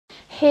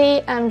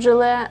Hey, I'm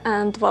Julia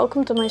and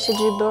welcome to my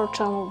CG Bird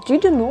channel.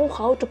 Did you know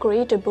how to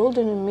create a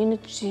building in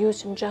minutes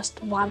using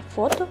just one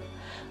photo?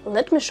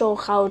 Let me show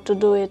how to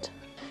do it.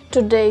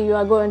 Today you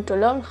are going to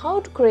learn how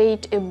to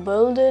create a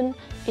building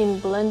in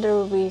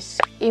Blender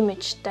with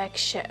image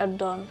texture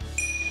add-on.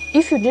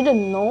 If you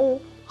didn't know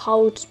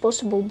how it's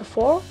possible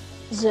before,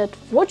 then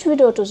watch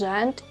video to the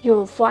end, you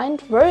will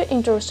find very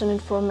interesting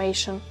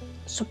information.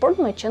 Support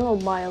my channel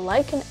by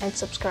liking and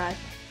subscribe.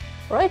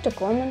 Write a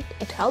comment,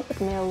 it helped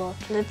me a lot.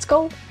 Let's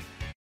go!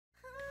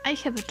 I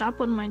have a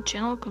tab on my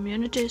channel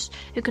communities.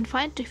 You can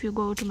find if you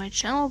go to my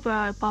channel where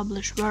I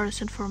publish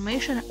various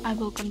information. I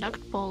will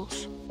conduct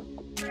polls.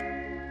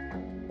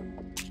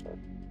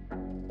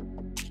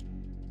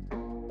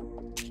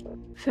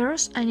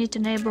 First, I need to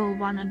enable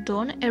one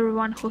add-on.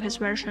 Everyone who has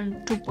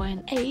version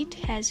 2.8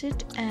 has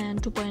it,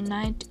 and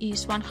 2.9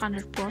 is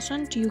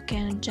 100%. You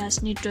can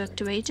just need to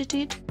activate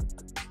it.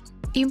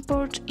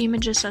 Import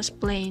images as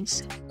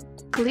planes.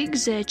 Click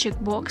the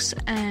checkbox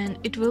and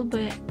it will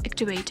be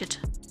activated.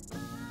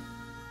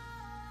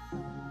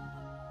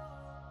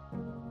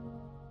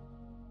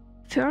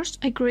 First,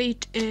 I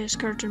create a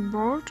skeleton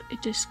board.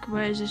 It is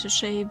square, this is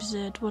shape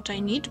that what I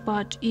need,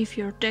 but if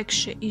your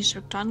texture is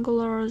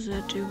rectangular,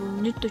 that you will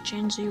need to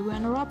change the UI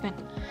unwrapping.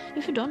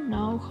 If you don't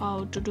know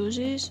how to do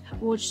this,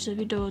 watch the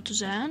video to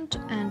the end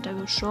and I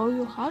will show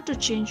you how to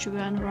change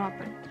UI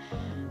unwrapping.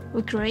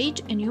 We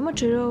create a new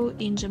material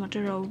in the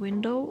material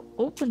window,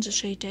 open the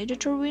shade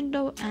editor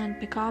window and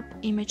pick up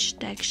image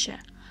texture.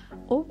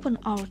 Open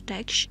our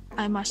texture.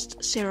 I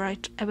must say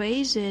right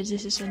away that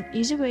this is an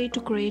easy way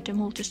to create a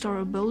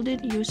multi-story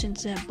building using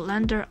the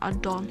Blender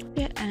add-on.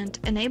 And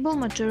enable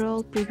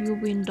material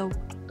preview window.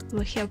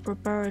 We have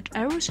prepared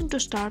everything to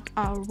start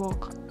our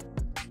work.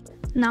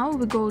 Now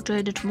we go to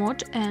edit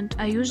mode and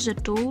I use the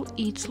tool,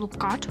 it's loop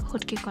cut,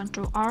 hotkey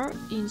Ctrl R.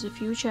 In the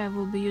future I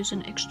will be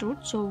using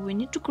extrude, so we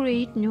need to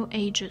create new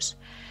edges.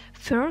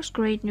 First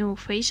create new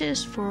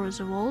faces for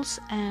the walls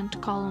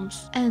and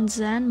columns and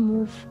then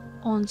move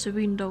on the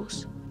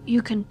windows.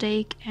 You can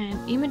take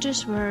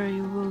images where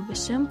you will be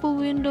simple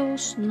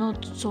windows,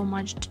 not so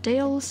much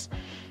details.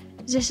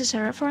 This is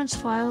a reference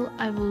file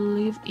I will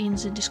leave in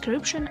the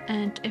description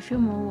and a few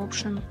more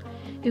options.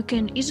 You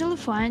can easily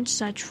find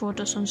such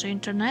photos on the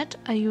internet.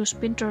 I use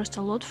Pinterest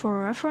a lot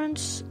for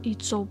reference,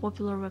 it's so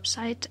popular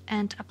website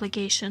and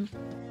application.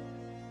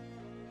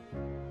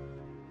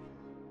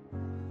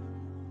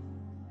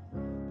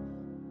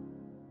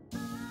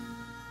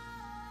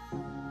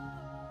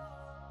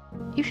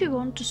 If you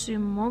want to see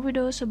more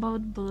videos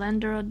about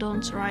Blender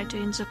add-ons, write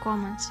in the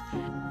comments.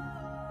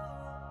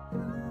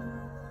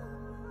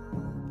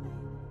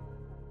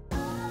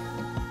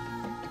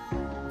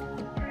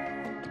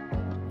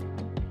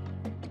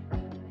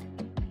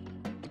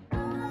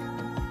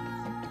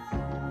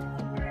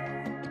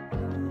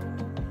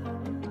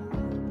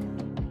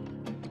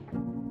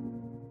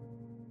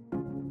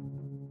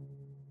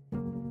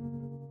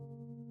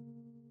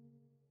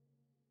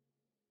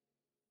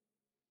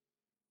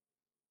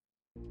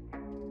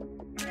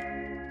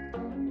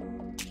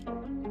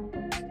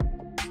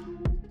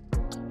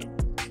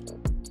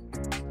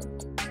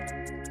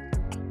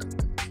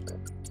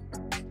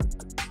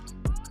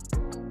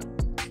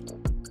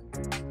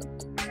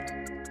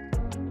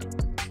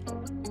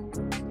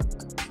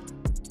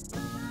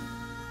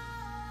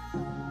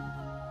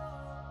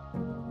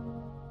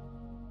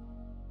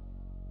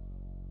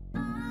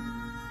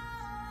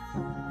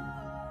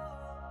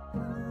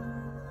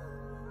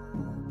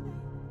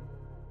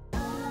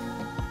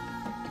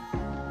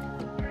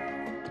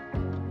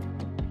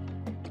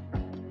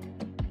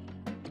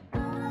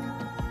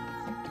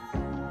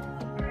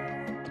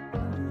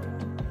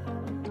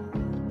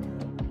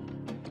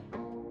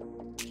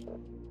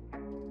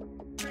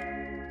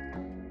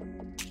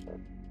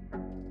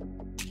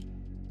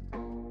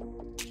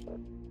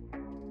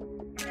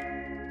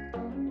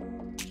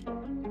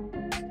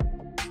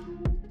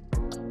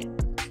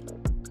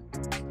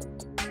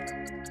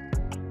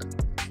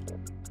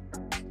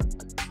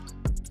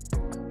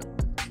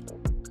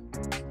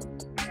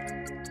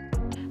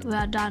 We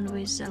are done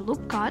with the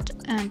loop cut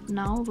and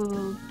now we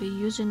will be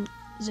using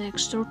the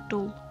extrude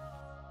tool.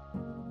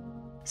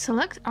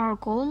 Select our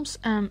columns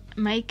and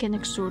make an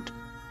extrude.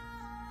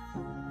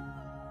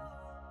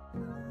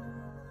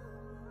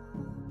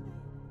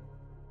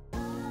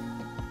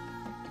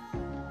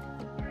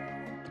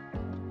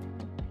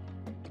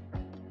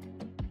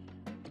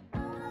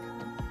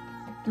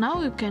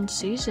 Now you can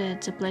see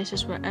that the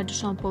places where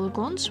additional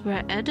polygons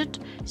were added,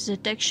 the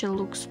texture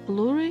looks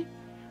blurry.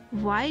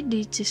 Why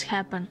did this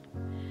happen?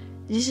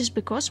 This is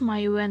because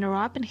my UI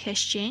unwrapping has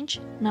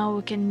changed. Now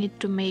we can need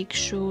to make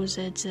sure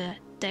that the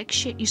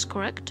texture is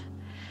correct.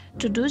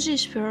 To do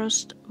this,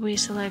 first we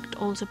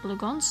select all the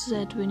polygons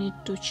that we need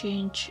to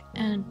change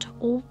and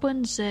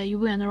open the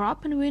UI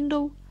unwrapping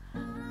window.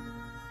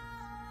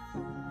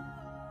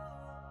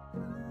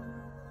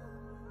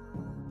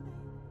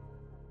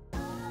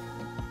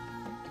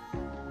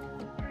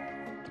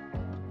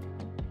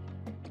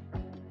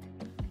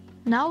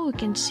 Now we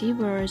can see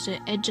where the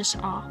edges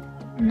are.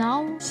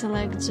 Now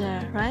select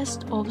the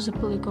rest of the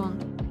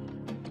polygon.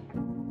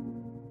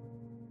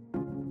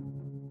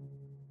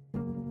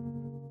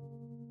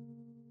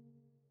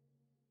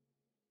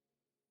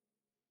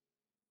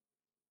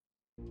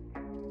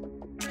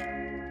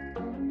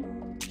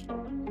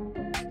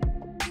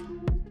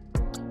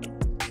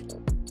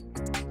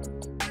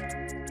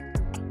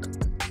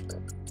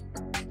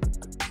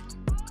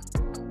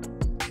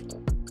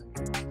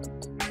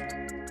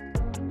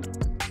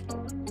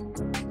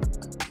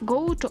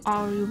 Go to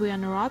our UV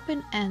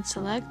unwrapping and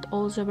select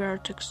all the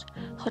vertex,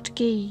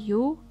 hotkey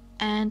U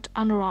and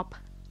unwrap.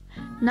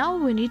 Now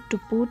we need to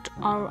put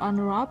our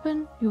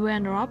UV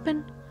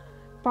unwrapping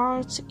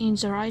parts in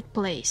the right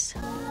place.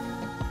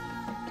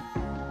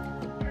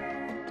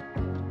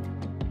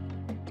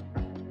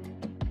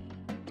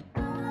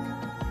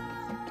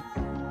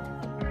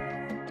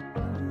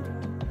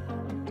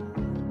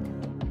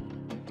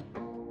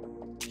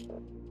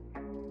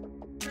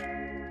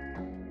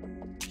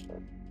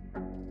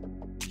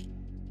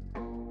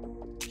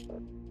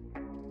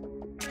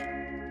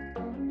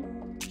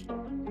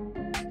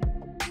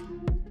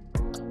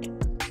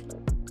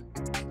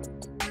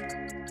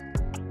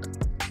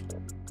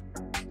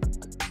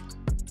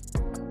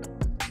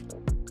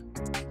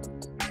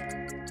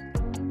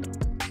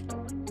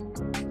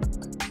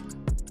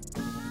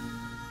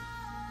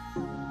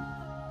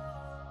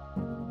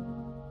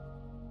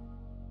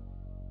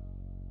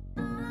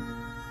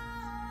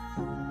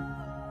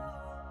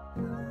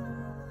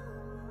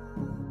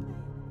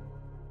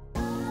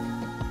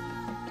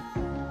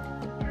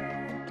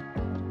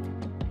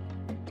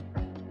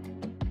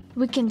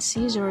 We can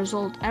see the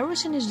result,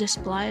 everything is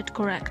displayed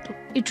correctly.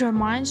 It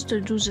reminds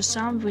to do the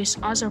same with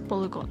other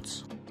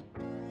polygons.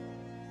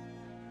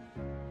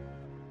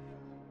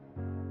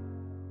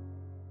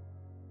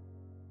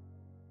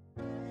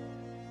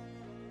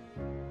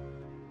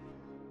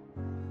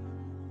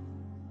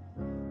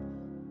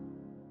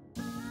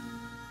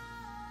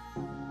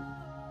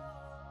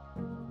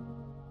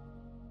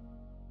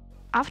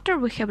 After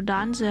we have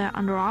done the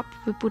unwrap,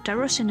 we put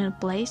everything in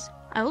place.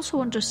 I also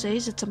want to say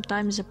that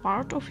sometimes the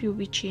part of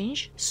UV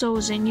change, so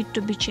they need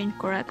to be changed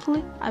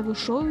correctly. I will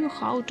show you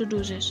how to do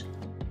this.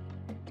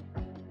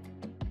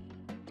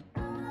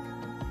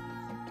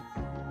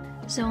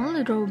 The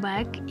only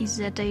drawback is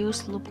that I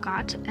use loop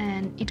cut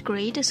and it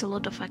creates a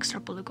lot of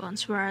extra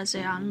polygons where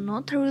they are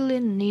not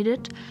really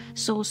needed,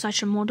 so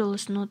such a model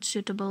is not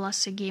suitable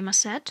as a game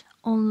asset,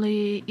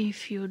 only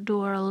if you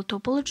do RL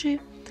topology.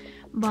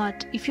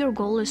 But if your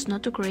goal is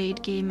not to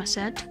create game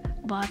asset,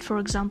 but for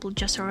example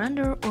just a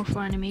render or for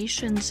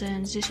animations,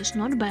 then this is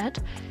not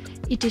bad.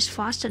 It is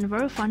fast and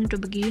very funny to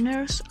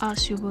beginners,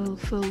 as you will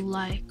feel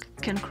like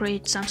can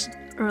create something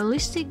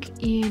realistic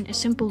in a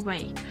simple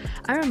way.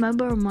 I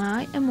remember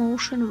my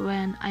emotion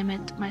when I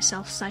made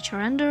myself such a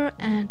render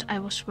and I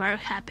was very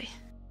happy.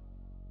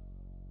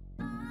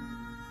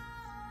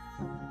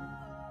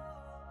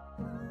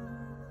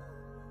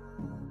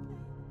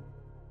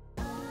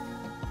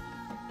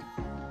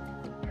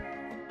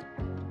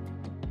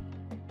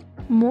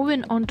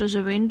 Moving on to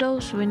the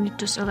windows, we need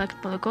to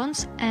select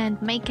polygons and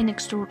make an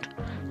extrude,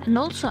 and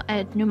also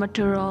add new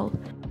material.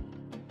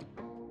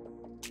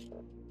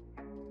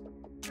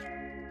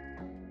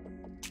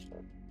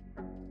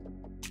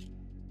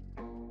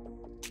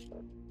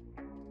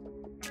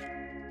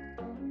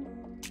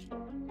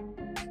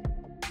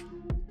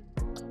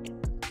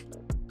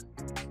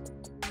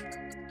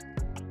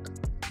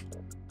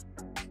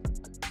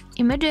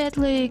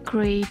 Immediately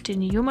create a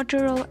new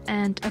material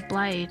and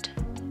apply it.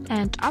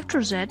 And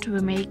after that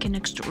we make an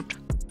extrude.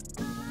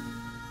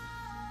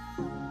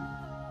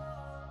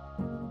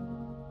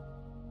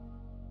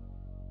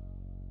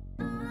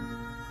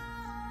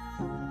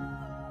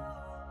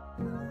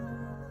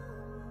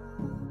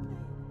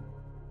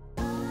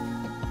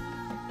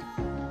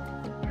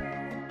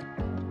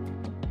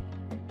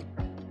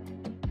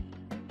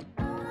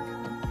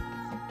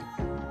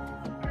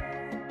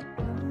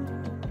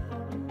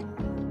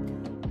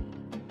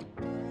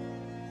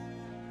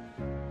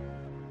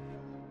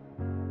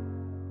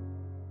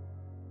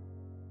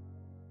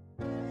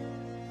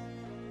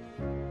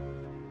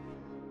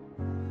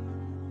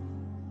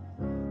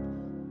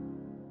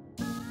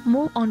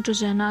 Move on to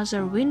the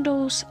another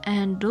windows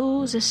and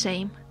do the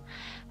same.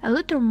 A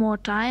little more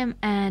time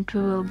and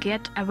we will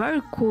get a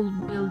very cool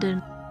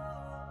building.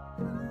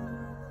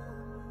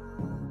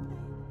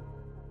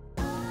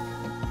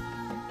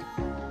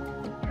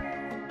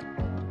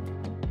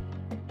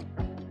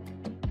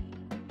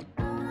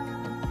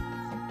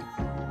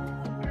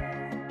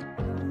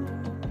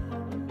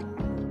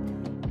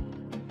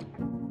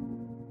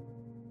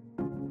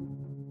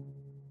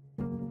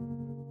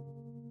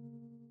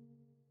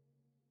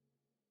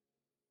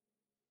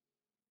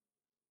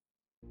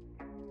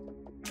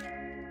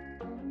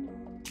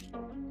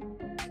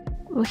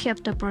 We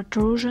have the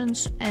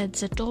protrusions at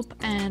the top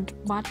and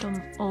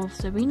bottom of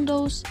the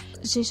windows.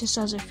 This is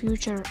as a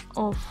feature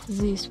of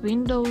these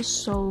windows,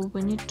 so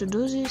we need to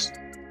do this.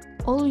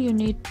 All you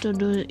need to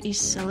do is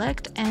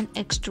select and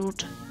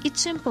extrude.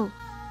 It's simple.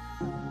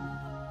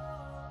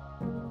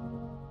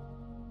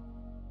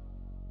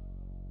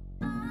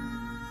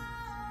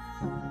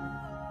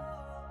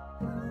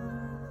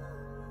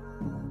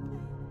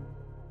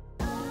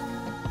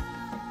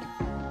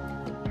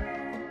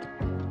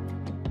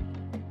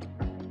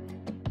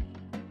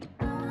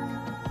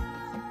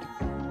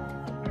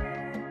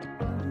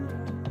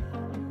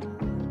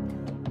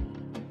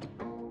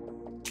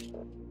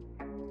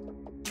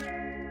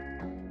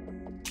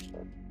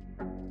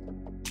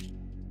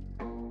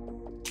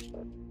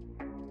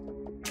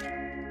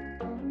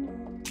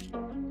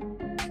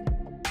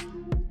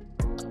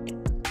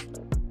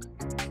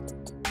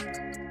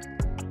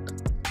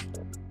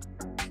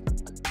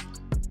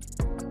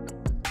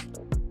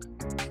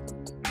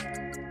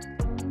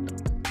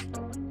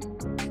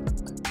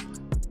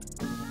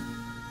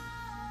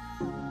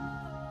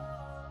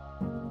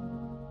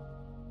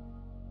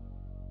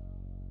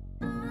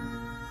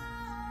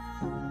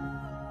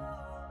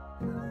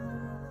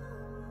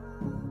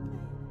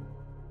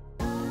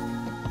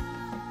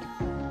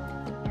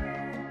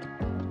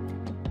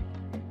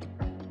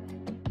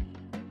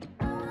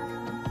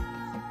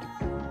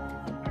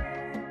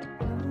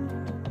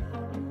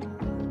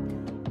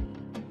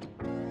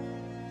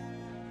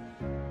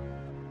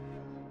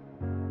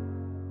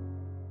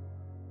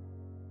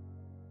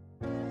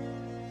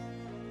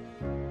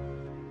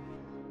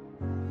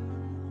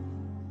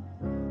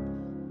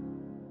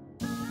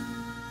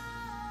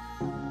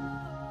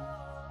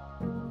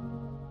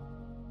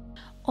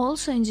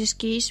 Also in this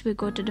case we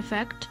got a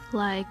defect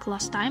like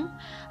last time.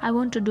 I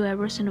want to do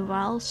everything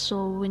well,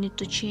 so we need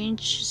to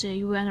change the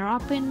UN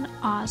wrapping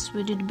as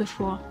we did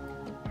before.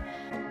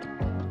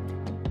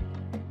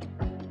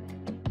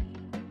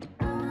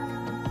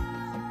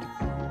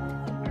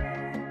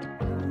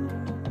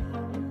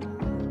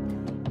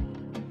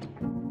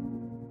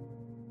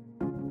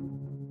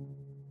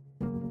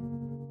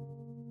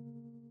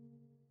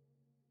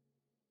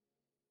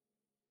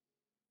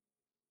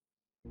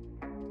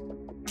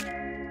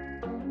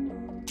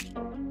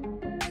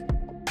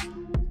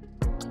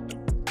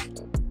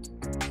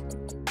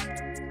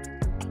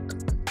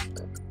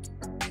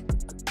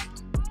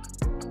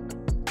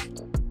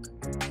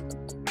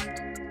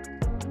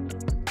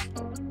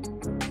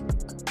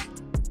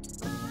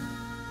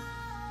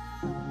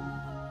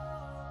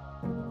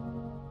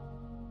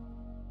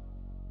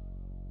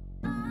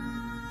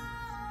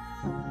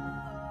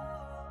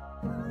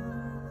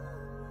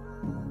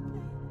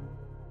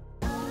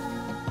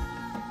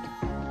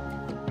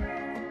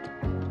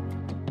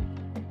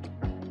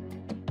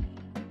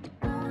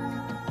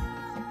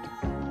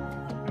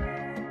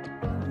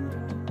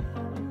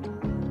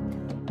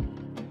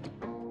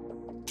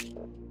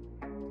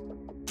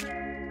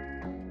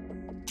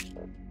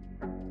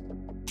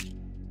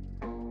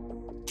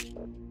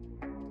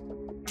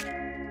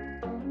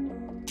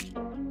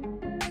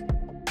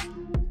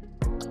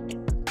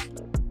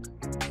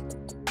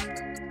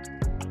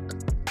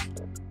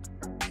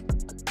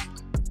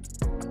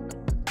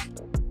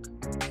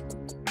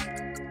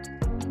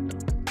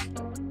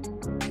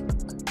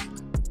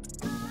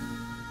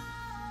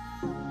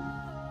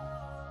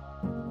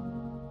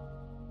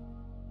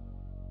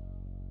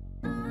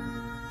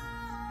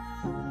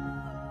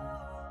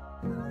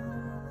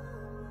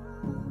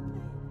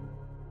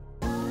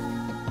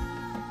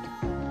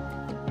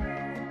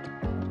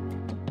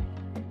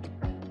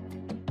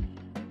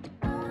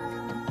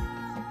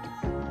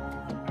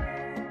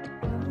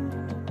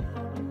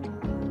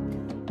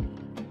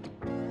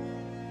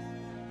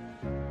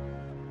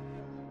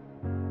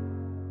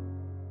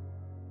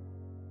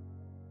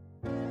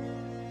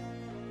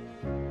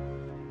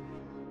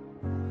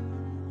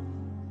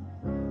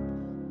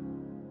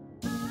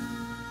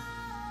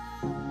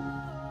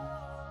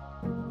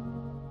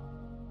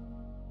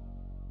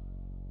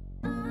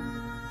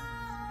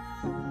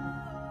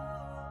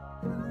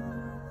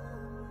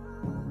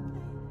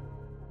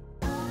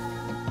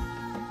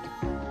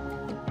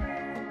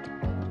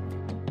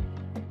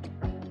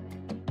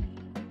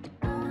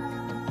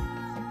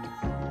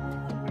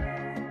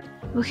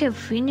 We have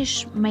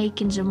finished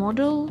making the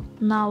model.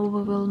 Now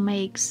we will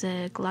make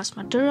the glass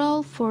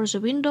material for the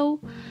window.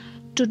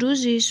 To do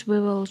this, we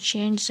will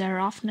change the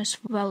roughness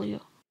value.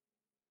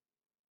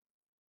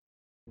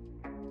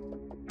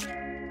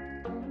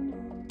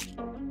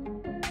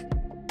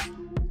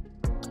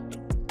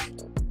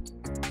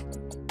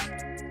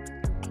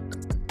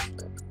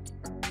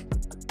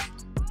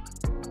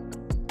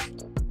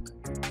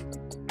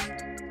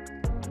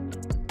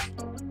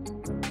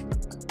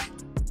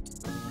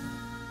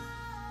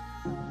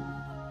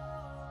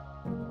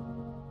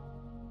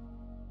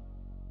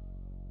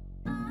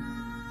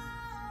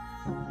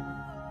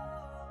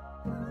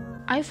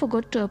 I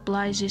forgot to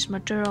apply this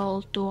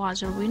material to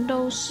other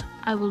windows.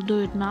 I will do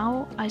it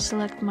now. I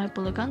select my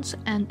polygons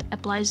and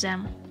apply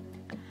them.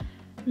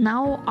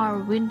 Now our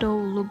window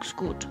looks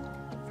good.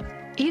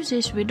 If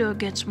this video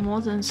gets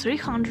more than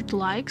 300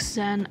 likes,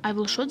 then I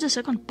will show the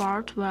second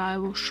part where I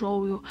will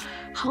show you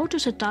how to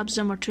set up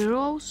the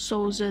materials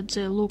so that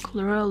they look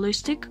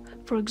realistic.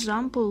 For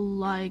example,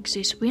 like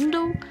this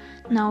window,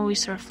 now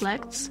it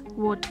reflects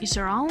what is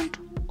around.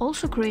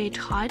 Also create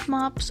height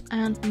maps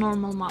and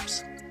normal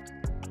maps.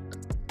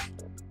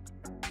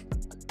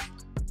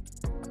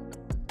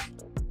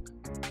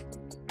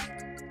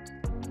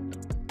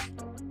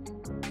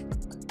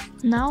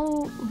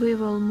 Now we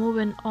will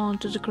move on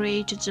to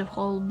create the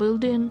whole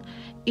building.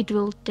 It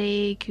will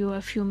take you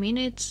a few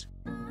minutes.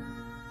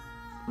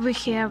 We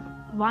have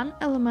one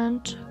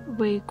element,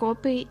 we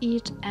copy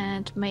it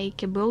and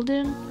make a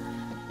building.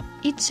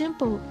 It's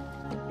simple.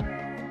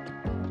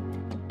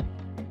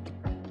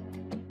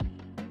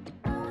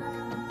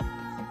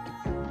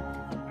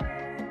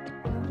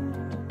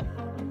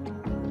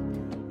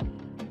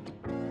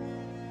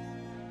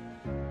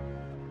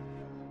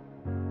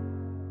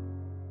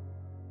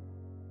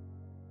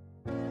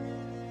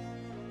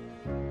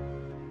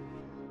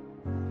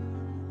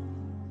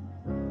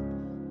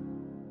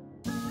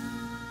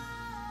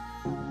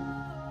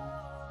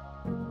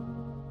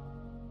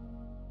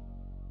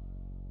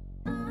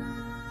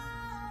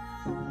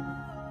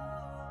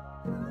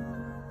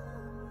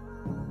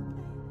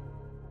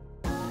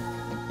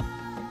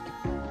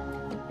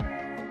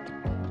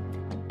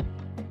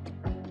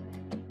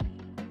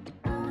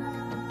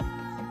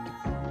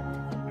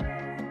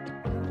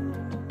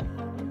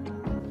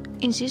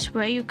 In this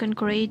way you can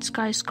create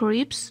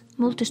skyscrapers,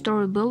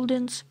 multi-story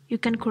buildings. You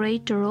can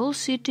create a real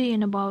city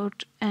in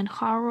about an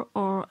hour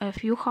or a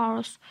few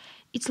hours.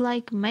 It's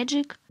like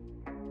magic.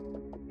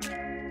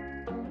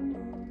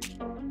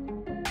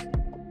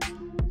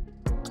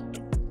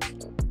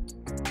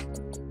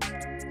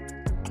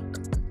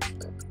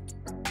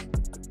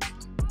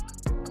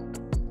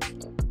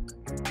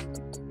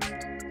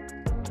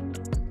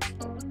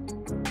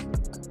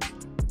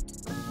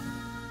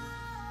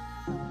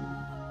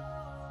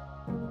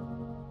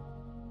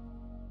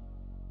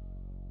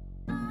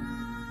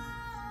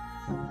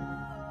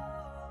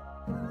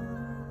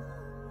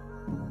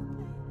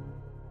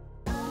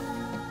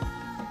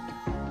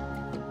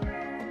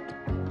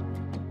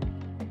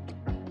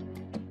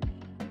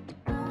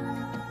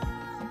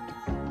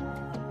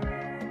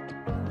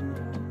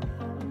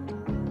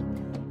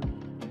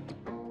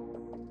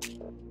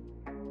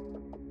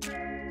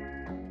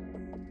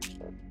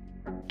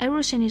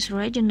 Everything is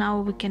ready,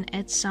 now we can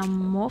add some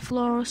more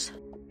floors.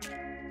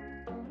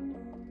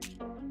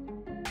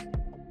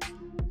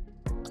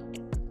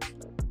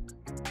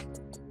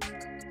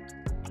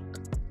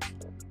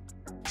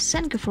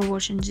 Thank you for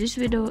watching this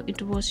video.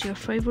 It was your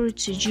favorite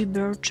CG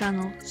Bird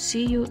channel.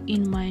 See you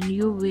in my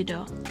new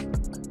video.